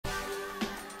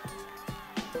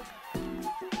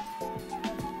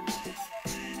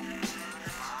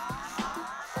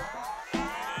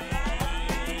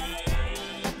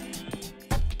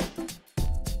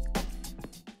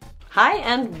Hi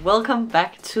and welcome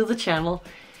back to the channel.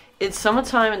 It's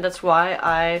summertime and that's why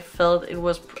I felt it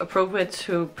was appropriate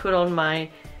to put on my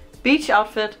beach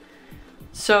outfit.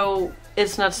 So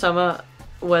it's not summer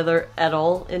weather at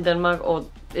all in Denmark, or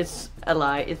it's a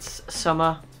lie, it's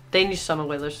summer, Danish summer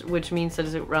weather, which means that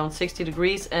it's around 60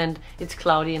 degrees and it's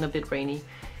cloudy and a bit rainy.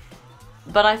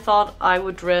 But I thought I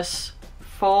would dress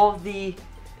for the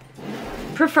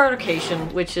preferred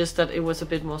occasion, which is that it was a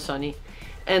bit more sunny.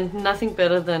 And nothing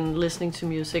better than listening to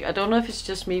music. I don't know if it's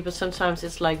just me, but sometimes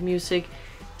it's like music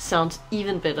sounds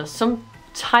even better. Some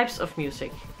types of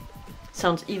music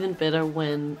sounds even better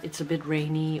when it's a bit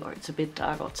rainy or it's a bit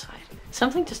dark outside.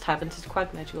 Something just happens, it's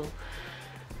quite magical.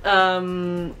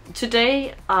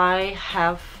 Today I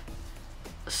have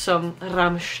some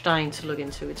Rammstein to look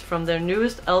into. It's from their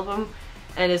newest album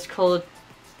and it's called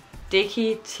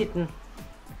Dicke, Titten.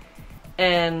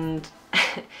 And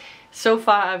so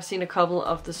far I've seen a couple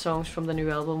of the songs from the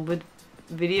new album with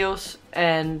videos,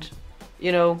 and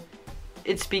you know,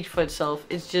 it speaks for itself.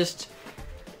 It's just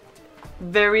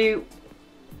very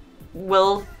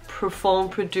well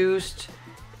performed, produced,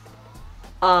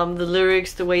 the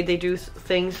lyrics, the way they do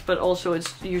things, but also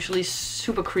it's usually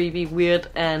super creepy, weird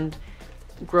and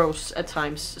gross at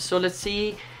times. So let's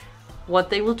see what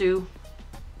they will do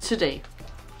today.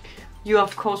 You are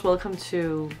of course welcome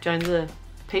to join the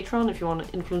Patreon if you want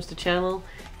to influence the channel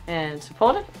and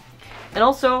support it. And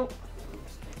also,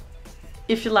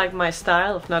 if you like my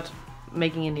style of not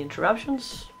making any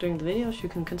interruptions during the videos, you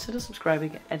can consider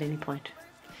subscribing at any point.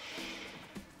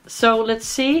 So let's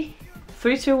see.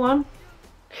 3, 2, 1.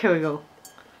 Here we go.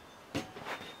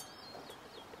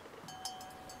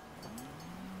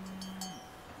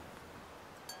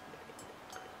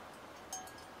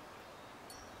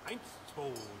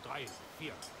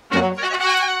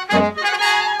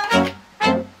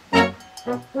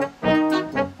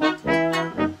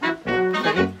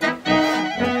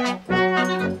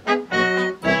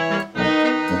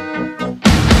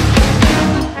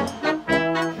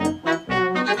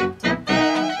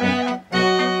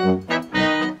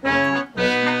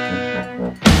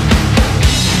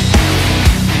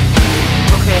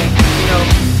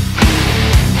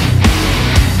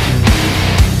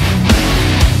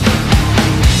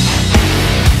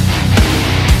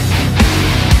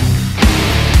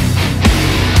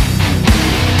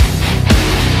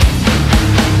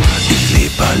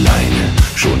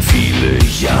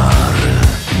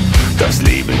 Das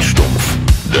Leben stumpf,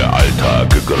 der Alltag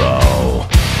grau.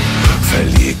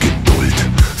 Verlier Geduld,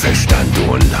 Verstand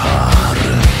und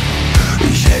Haare.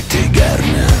 Ich hätte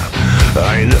gerne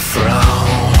eine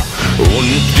Frau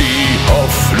und die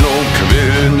Hoffnung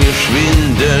will mir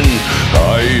schwinden,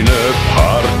 eine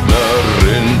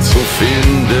Partnerin zu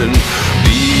finden,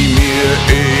 die mir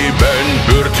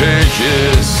ebenbürtig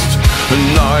ist.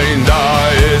 Nein, da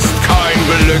ist kein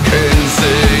Glück in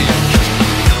Sicht.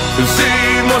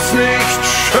 Sie muss nicht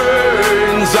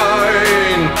schön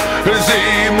sein,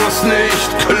 sie muss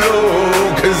nicht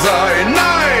klug sein,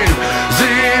 nein,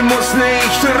 sie muss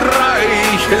nicht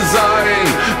reich sein,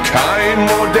 kein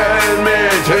Modell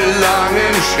mit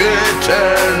langen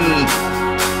Schritten,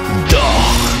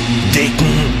 doch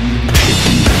dicken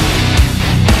Titten.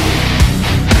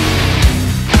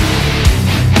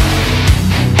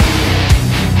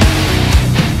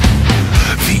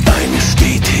 Wie eine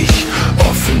stetig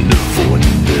offene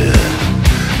Wunde,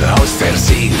 aus der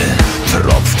Seele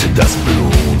tropft das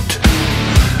Blut.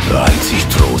 Einzig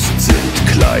Trost sind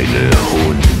kleine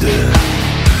Hunde.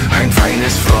 Ein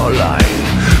feines Fräulein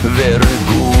wäre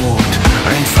gut.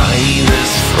 Ein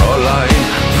feines Fräulein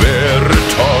wäre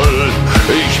toll.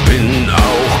 Ich bin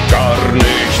auch gar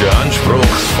nicht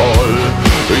anspruchsvoll.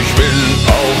 Ich bin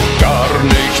auch gar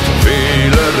nicht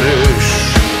wählerisch.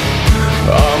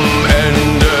 Am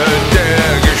Ende der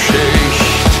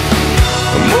Geschichte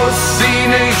muss sie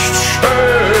nicht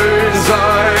schön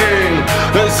sein,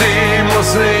 sie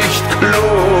muss nicht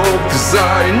klug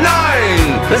sein,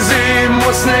 nein, sie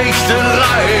muss nicht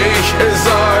reich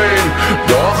sein,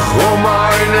 doch um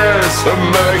eines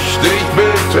möchte ich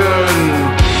bitten: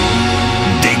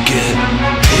 dicke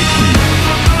Titten.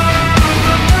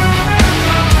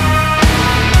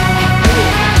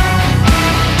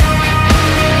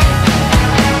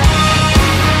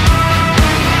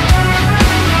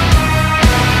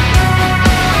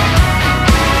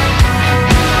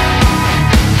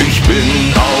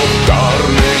 Bin auch gar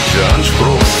nicht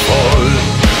anspruchsvoll,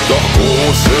 doch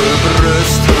große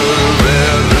Brüste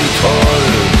wären toll.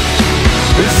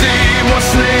 Sie muss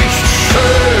nicht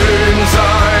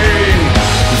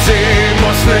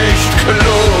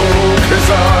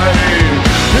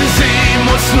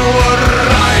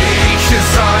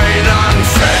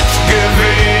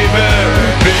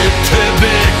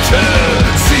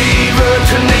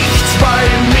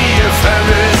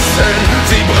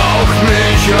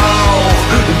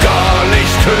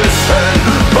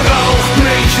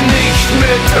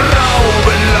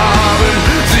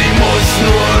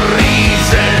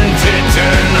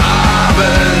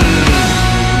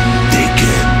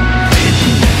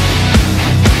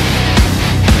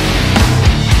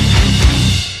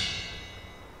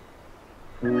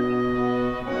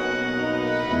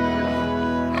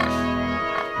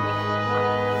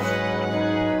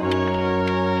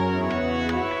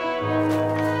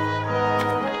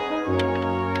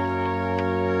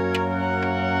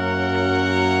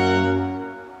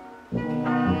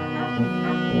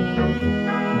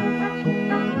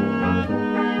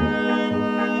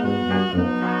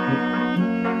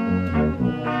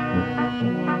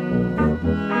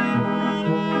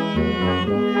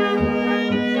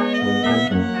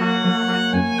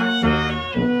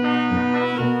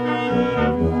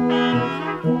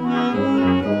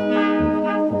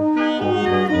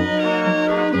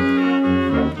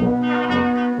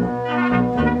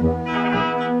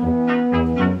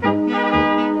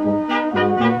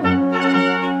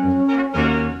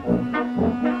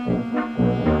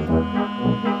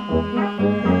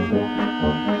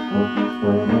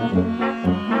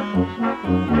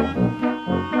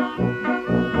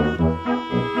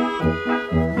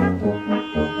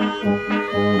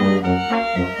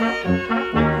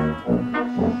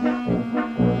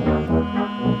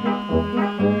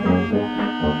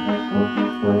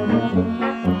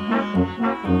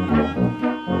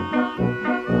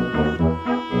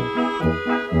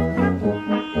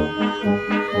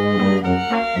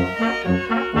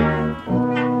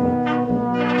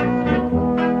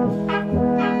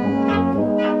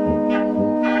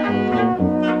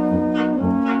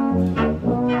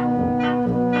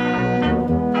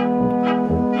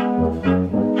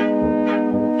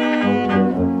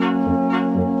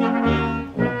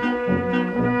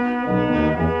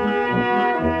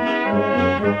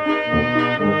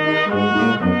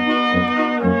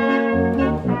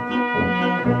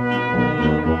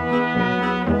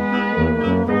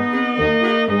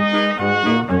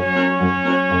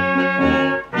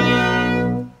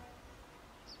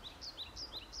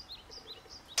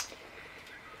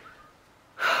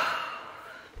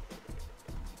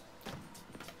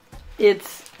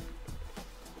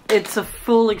it's a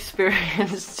full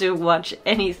experience to watch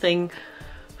anything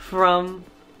from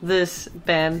this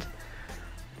band.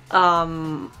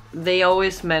 They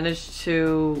always manage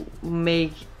to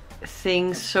make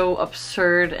things so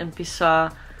absurd and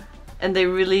bizarre, and they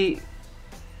really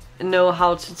know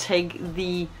how to take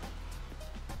the,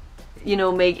 you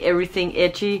know, make everything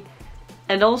edgy,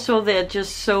 and also they're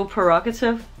just so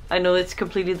provocative. I know it's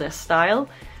completely their style,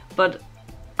 but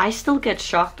I still get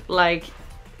shocked. Like,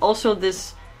 also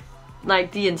this,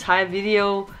 like the entire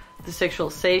video, the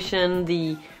sexualization,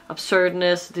 the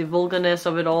absurdness, the vulgarness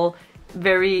of it all,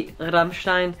 very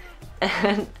Rammstein,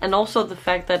 and also the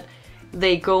fact that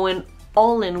they go in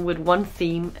all in with one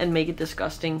theme and make it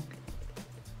disgusting.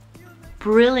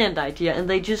 Brilliant idea, and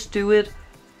they just do it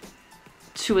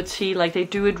to a T. Like, they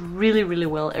do it really, really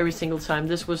well every single time.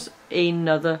 This was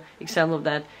another example of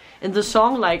that. And the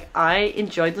song, like, I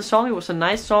enjoyed the song. It was a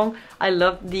nice song. I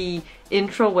loved the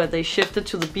intro where they shifted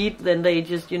to the beat, then they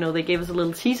just, you know, they gave us a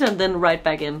little teaser and then right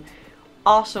back in.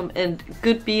 Awesome and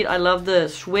good beat. I love the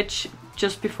switch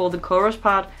just before the chorus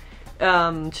part,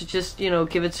 to just, you know,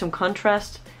 give it some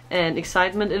contrast and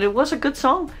excitement. And it was a good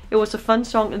song. It was a fun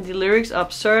song, and the lyrics are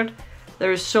absurd.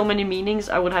 There is so many meanings.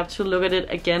 I would have to look at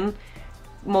it again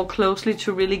more closely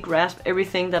to really grasp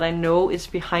everything that I know is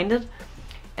behind it.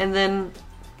 And then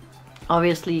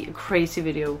obviously a crazy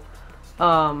video,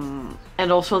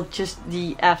 and also just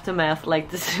the aftermath, like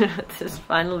this this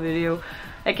final video.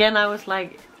 Again, I was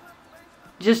like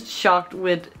just shocked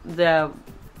with their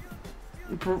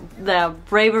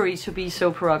bravery to be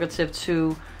so provocative,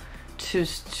 to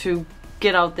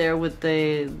get out there with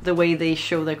the way they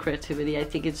show their creativity. I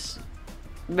think it's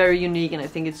very unique, and I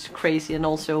think it's crazy, and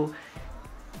also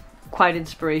quite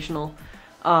inspirational.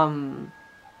 And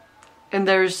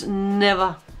there's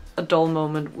never a dull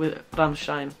moment with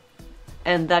Rammstein,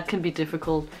 and that can be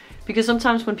difficult, because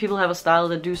sometimes when people have a style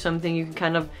that do something, you can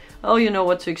kind of, oh, you know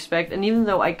what to expect, and even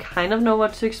though I kind of know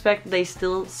what to expect, they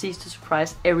still cease to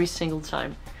surprise every single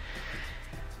time.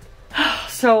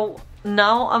 So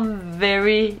now I'm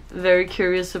very, very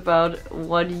curious about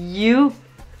what you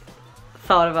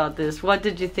thought about this. What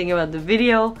did you think about the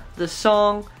video, the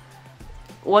song?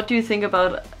 What do you think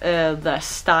about the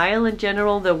style in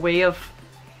general, the way of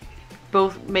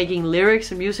both making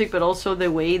lyrics and music, but also the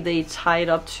way they tie it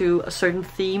up to a certain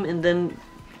theme and then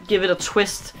give it a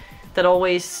twist that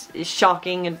always is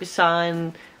shocking and bizarre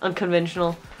and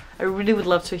unconventional? I really would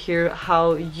love to hear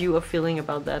how you are feeling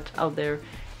about that out there,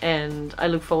 and I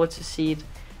look forward to see it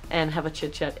and have a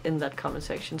chit chat in that comment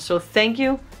section. So thank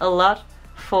you a lot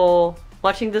for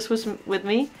watching this with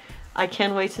me. I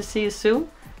can't wait to see you soon,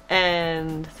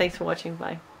 and thanks for watching.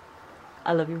 Bye.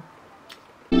 I love you.